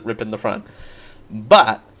 pants that rip in the front.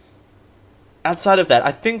 But outside of that,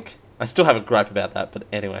 I think I still have a gripe about that, but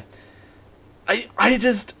anyway. I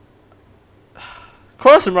just...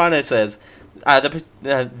 Cross and Rhino says,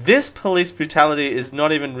 this police brutality is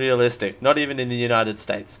not even realistic, not even in the United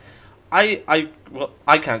States. I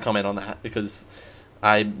can't comment on that because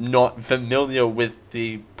I'm not familiar with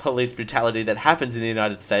the police brutality that happens in the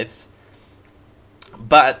United States.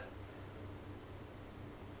 But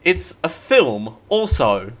it's a film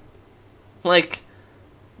also. Like,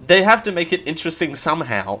 they have to make it interesting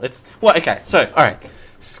somehow. It's... Well, okay, so, alright.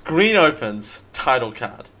 Screen opens, title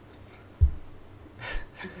card.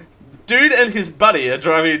 Dude and his buddy are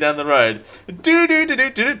driving down the road. Throws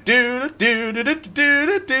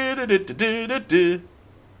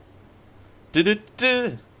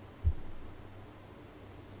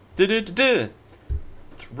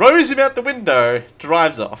him out the window,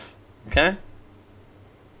 drives off. Okay?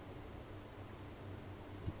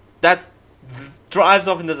 That drives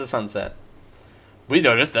off into the sunset. We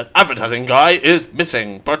noticed that advertising guy is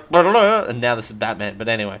missing. And now this is Batman, but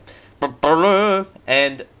anyway.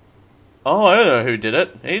 And... Oh, I don't know who did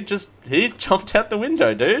it. He jumped out the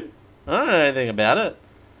window, dude. I don't know anything about it.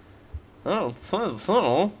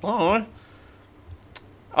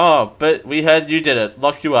 Oh, but we heard you did it.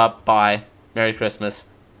 Lock you up. Bye. Merry Christmas.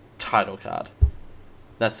 Title card.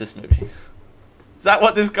 That's this movie. Is that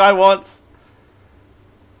what this guy wants?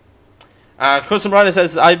 Chris and Ryder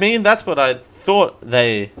says, I mean, that's what I thought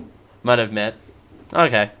they might have meant.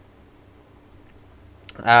 Okay.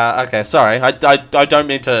 Okay, sorry. I don't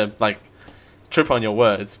mean to, like, trip on your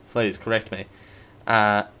words. Please, correct me.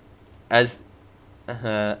 As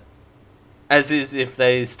is if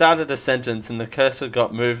they started a sentence and the cursor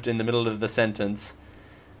got moved in the middle of the sentence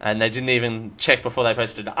and they didn't even check before they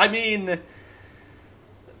posted it. I mean,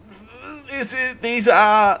 these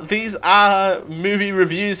are movie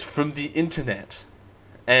reviews from the internet.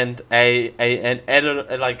 And an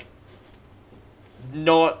editor, like,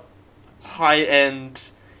 not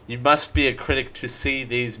high-end, you must be a critic to see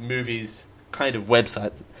these movies kind of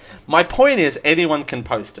website. My point is, anyone can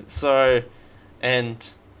post it. So, and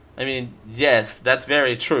I mean, yes, that's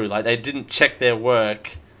very true. Like, they didn't check their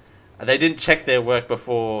work. They didn't check their work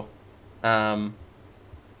before. They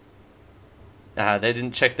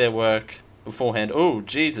didn't check their work beforehand. Oh,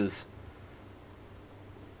 Jesus.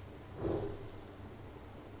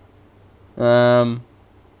 Ooh.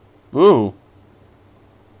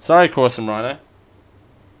 Sorry, Corson Rhino.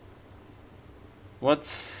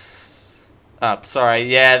 What's up? Sorry.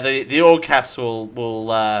 Yeah, the all caps will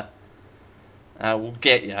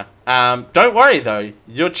get you. Don't worry though.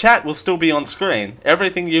 Your chat will still be on screen.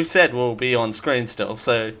 Everything you've said will be on screen still.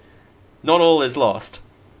 So, not all is lost.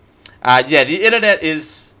 Yeah, the internet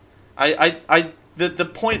is. The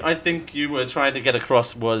point I think you were trying to get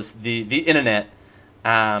across was the internet.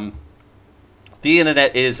 The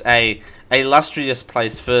internet is a illustrious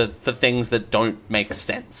place for things that don't make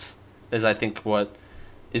sense. Is I think what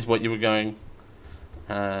you were going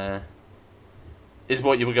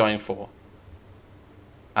for.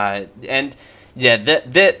 And yeah,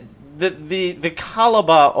 the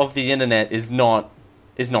caliber of the internet is not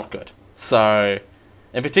good. So,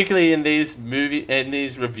 and particularly in these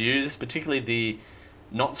reviews, particularly the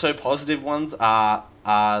not so positive ones are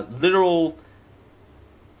literal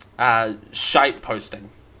shite posting.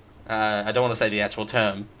 I don't want to say the actual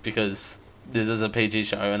term because this is a PG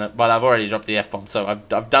show, but I've already dropped the F-bomb, so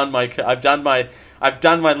I've done my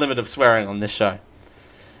limit of swearing on this show.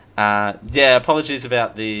 Yeah, apologies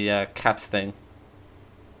about the caps thing.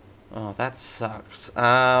 Oh, that sucks.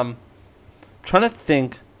 Trying to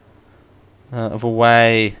think of a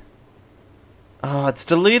way. Oh, it's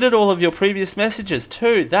deleted all of your previous messages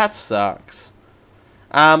too. That sucks.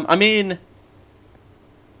 I mean,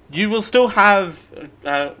 you will still have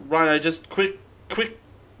Rhino. Just quick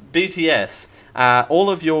BTS. All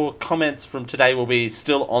of your comments from today will be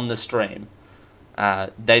still on the stream.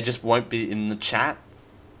 They just won't be in the chat.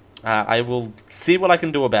 I will see what I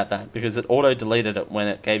can do about that, because it auto-deleted it when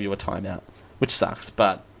it gave you a timeout, which sucks,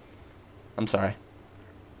 but I'm sorry.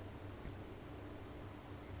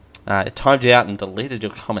 It timed you out and deleted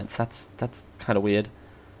your comments. That's kind of weird.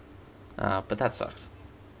 But that sucks.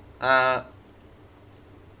 But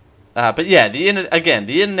yeah, the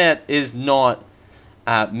internet is not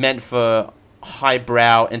meant for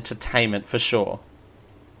highbrow entertainment for sure.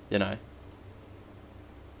 You know,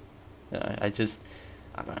 I don't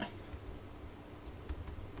know.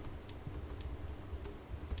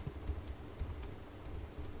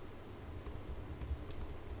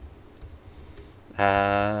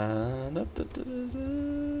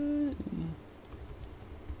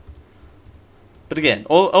 But again,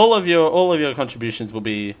 all of your contributions will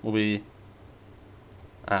be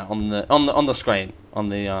on the screen on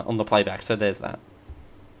the playback. So there's that.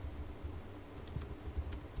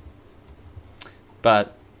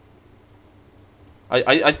 But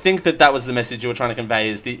I think that was the message you were trying to convey,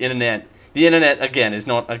 is the internet again is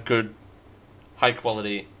not a good high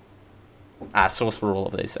quality source for all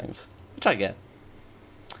of these things, which I get.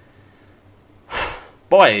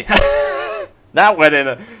 Boy, that went in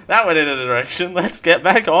a direction. Let's get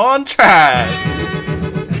back on track.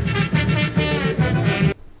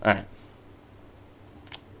 All right.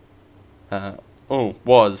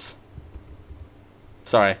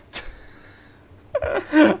 Sorry.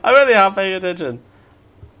 I'm only half paying attention.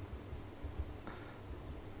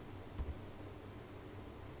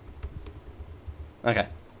 Okay.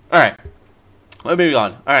 Alright. We're moving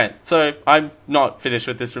on. Alright, so I'm not finished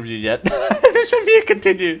with this review yet. This review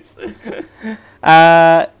continues. Should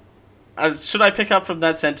I pick up from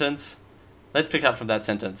that sentence? Let's pick up from that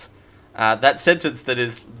sentence. That sentence that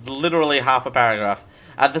is literally half a paragraph.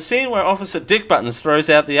 The scene where Officer Dick Buttons throws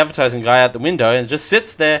out the advertising guy out the window and just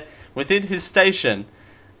sits there within his station,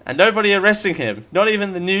 and nobody arresting him, not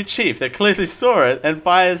even the new chief that clearly saw it and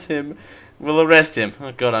fires him, will arrest him.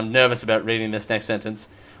 Oh god, I'm nervous about reading this next sentence.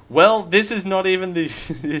 Well, this is not even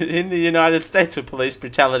in the United States of police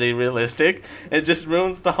brutality realistic. It just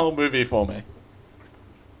ruins the whole movie for me.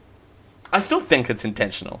 I still think it's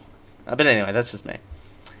intentional. But anyway, that's just me.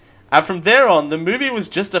 From there on, the movie was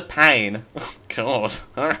just a pain. Oh, god.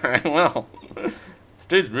 Alright, well. This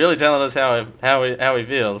dude's really telling us how he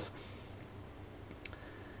feels.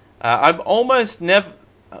 I'm almost never...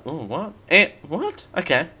 Oh, what? What?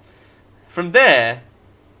 Okay. From there...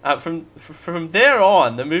 From there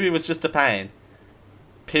on, the movie was just a pain.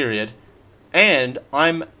 Period. And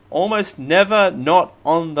I'm almost never not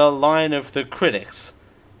on the line of the critics.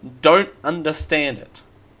 Don't understand it.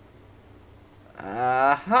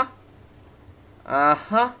 That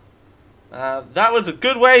was a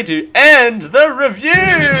good way to end the review!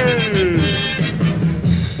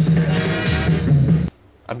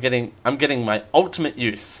 I'm getting my ultimate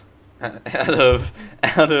use out of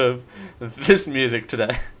this music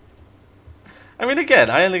today. I mean, again,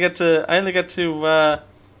 I only get to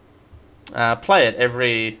play it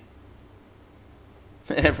every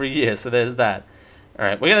year, so there's that. All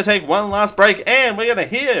right, we're gonna take one last break, and we're gonna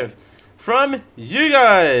hear from you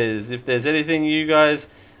guys. If there's anything you guys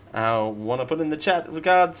want to put in the chat in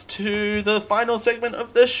regards to the final segment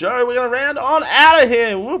of the show, we're gonna round on out of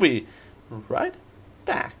here. We'll be right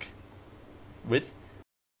back with...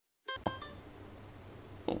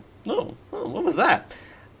 Oh, what was that?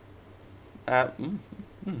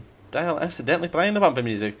 Dale accidentally playing the bumper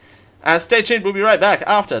music. Stay tuned, we'll be right back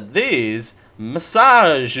after these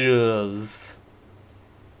massages.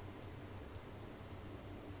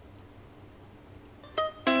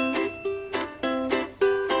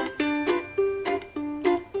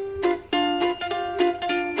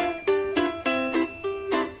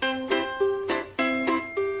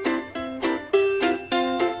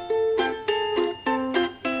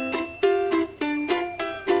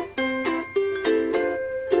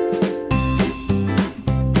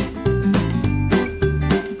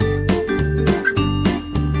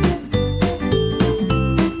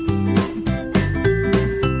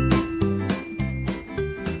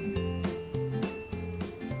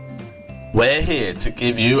 We're here to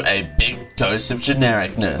give you a big dose of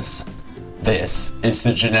genericness. This is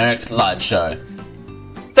the Generic Live Show.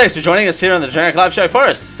 Thanks for joining us here on the Generic Live Show for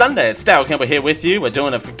a Sunday. It's Dale Campbell here with you. We're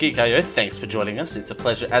doing it for Geek.io. Thanks for joining us. It's a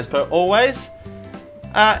pleasure as per always.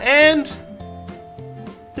 And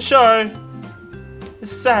the show is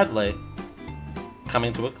sadly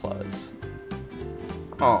coming to a close.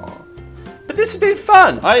 Aww. But this has been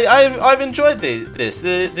fun. I've enjoyed this.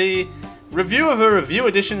 The review of a review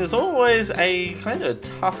edition is always a kind of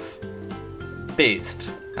tough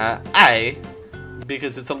beast.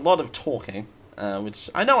 Because it's a lot of talking, which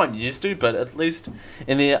I know I'm used to, but at least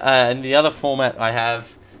in the other format I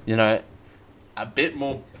have, a bit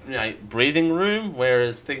more breathing room,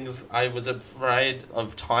 whereas I was afraid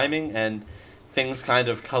of timing and things kind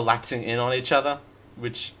of collapsing in on each other,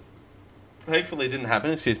 which thankfully didn't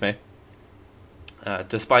happen, excuse me.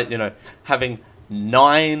 Despite, having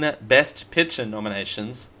 9 Best Picture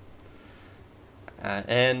nominations.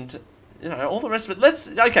 And, all the rest of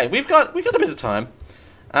it. We've got a bit of time.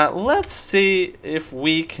 Let's see if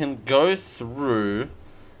we can go through,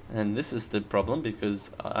 and this is the problem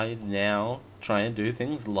because I now try and do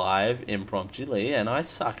things live impromptuly, and I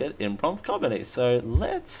suck at improv comedy. So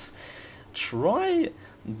let's try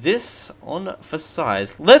this on for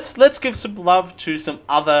size. Let's give some love to some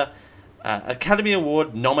other Academy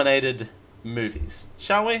Award nominated movies,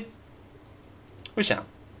 shall we? We shall.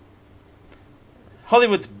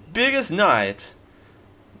 Hollywood's biggest night,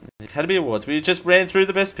 the Academy Awards. We just ran through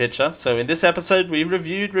the Best Picture. So in this episode, we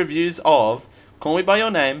reviewed reviews of Call Me By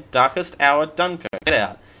Your Name, Darkest Hour, Dunkirk, Get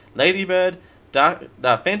Out, Lady Bird,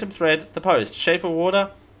 Phantom Thread, The Post, Shape of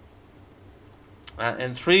Water,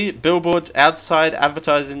 and 3 Billboards outside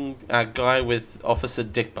advertising guy with Officer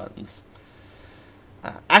Dick Buttons.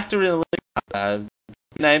 Actor in the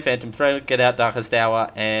name, Phantom Thread, Get Out, Darkest Hour,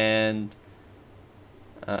 and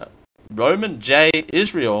Roman J.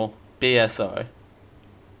 Israel, BSO.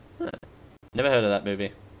 Never heard of that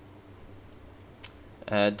movie.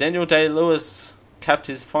 Daniel Day-Lewis capped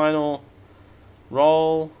his final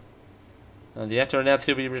role. The actor announced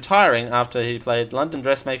he'll be retiring after he played London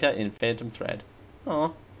dressmaker in Phantom Thread.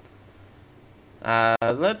 Aww.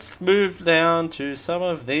 Let's move down to some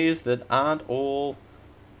of these that aren't all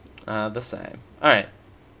the same. Alright.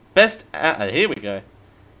 Here we go.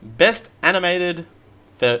 Best Animated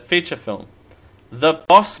Feature Film. The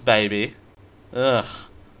Boss Baby. Ugh.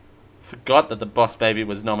 Forgot that The Boss Baby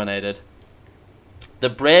was nominated. The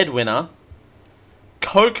Breadwinner.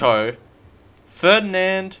 Coco.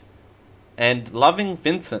 Ferdinand. And Loving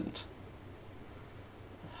Vincent.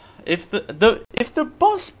 If the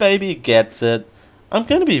Boss Baby gets it, I'm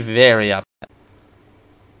going to be very upset.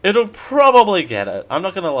 It'll probably get it. I'm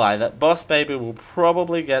not going to lie. That Boss Baby will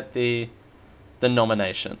probably get the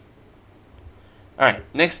nomination. Alright,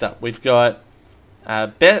 next up, we've got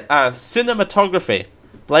cinematography.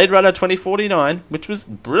 Blade Runner 2049, which was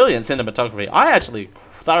brilliant cinematography. I actually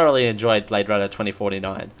thoroughly enjoyed Blade Runner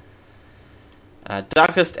 2049.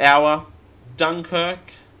 Darkest Hour, Dunkirk,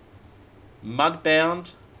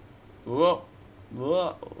 Mudbound. Whoa,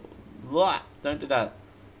 whoa, blah, don't do that.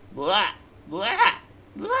 Blah, blah,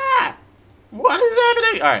 blah. What is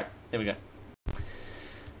happening? Alright, here we go.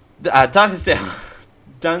 Darkest Hour,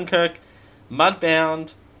 Dunkirk,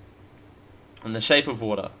 Mudbound, and The Shape of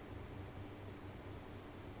Water.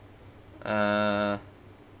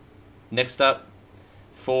 Next up,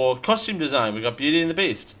 for costume design, we got Beauty and the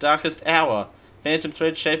Beast, Darkest Hour, Phantom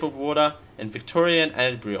Thread, Shape of Water, and Victorian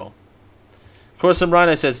Abriel. Corson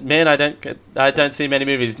Rhino says, "Man, I don't see many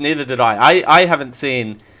movies. Neither did I. I haven't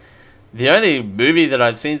seen. The only movie that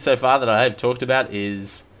I've seen so far that I have talked about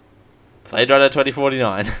is Blade Runner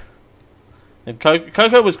 2049." And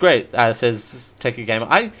Coco was great, says Techie Gamer.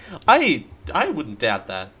 I wouldn't doubt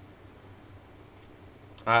that.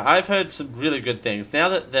 I've heard some really good things. Now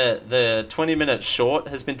that the 20-minute short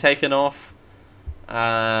has been taken off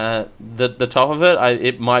the top of it,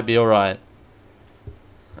 it might be alright.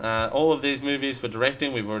 All of these movies for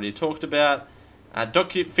directing we've already talked about.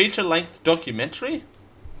 Feature-length documentary.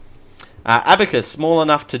 Abacus, Small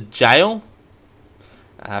Enough to Jail.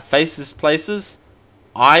 Faces, Places.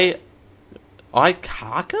 I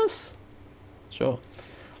Carcass? Sure.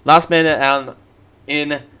 Last Man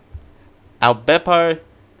in Albepo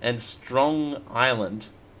and Strong Island.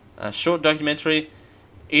 Short documentary.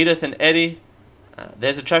 Edith and Eddie.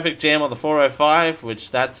 There's a traffic jam on the 405,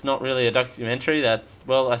 which that's not really a documentary. That's,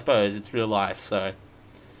 well, I suppose it's real life. So,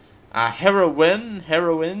 Heroine,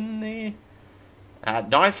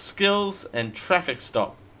 Knife Skills, and Traffic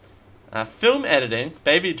Stop. Film editing.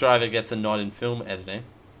 Baby Driver gets a nod in film editing.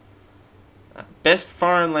 Best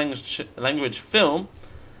foreign language film.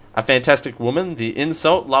 A Fantastic Woman, The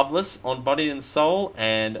Insult, Loveless, On Body and Soul,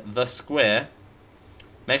 and The Square.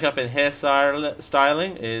 Makeup and hair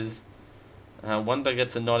styling is Wonder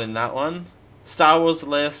gets a nod in that one. Star Wars The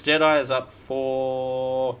Last Jedi is up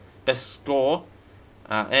for best score.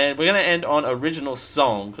 And we're going to end on original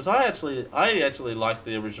song, because I actually like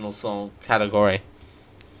the original song category.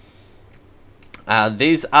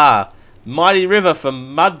 These are Mighty River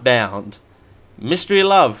from Mudbound. Mystery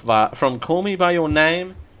Love from Call Me By Your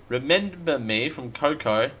Name. Remember Me from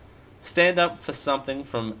Coco. Stand Up For Something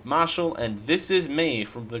from Marshall. And This Is Me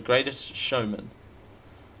from The Greatest Showman.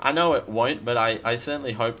 I know it won't, but I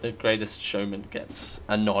certainly hope The Greatest Showman gets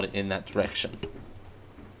a nod in that direction.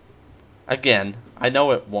 Again, I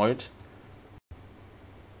know it won't,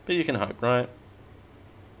 but you can hope, right?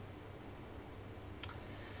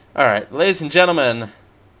 Alright, ladies and gentlemen,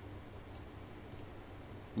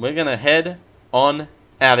 we're going to head on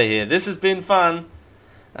out of here. This has been fun.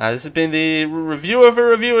 This has been the review of a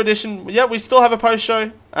review edition. Yeah, we still have a post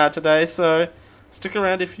show today, so stick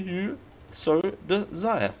around if you so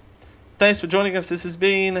desire. Thanks for joining us. This has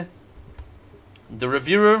been the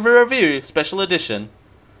review of a review special edition.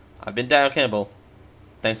 I've been Dale Campbell.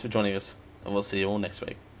 Thanks for joining us, and we'll see you all next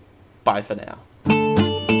week. Bye for now.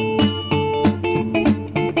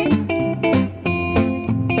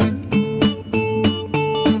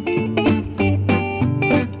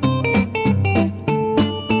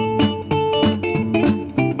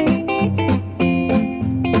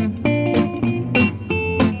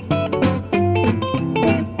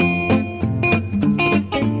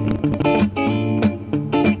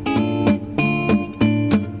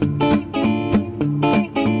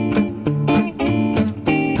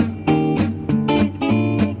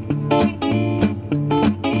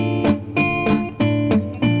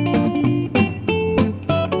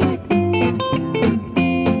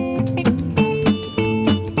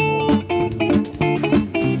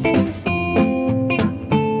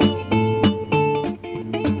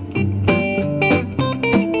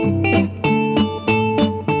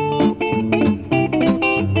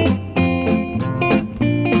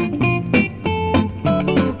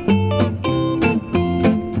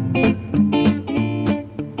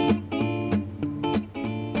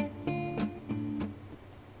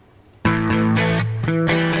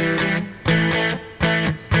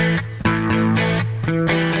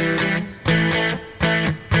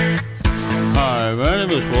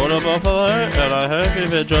 And I hope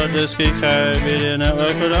you've enjoyed this KK Media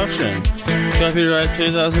Network production. Copyright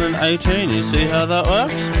 2018, you see how that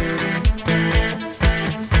works?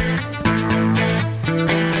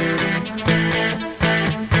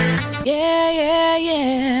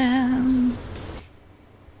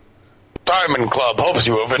 Diamond Club hopes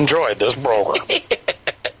you have enjoyed this program.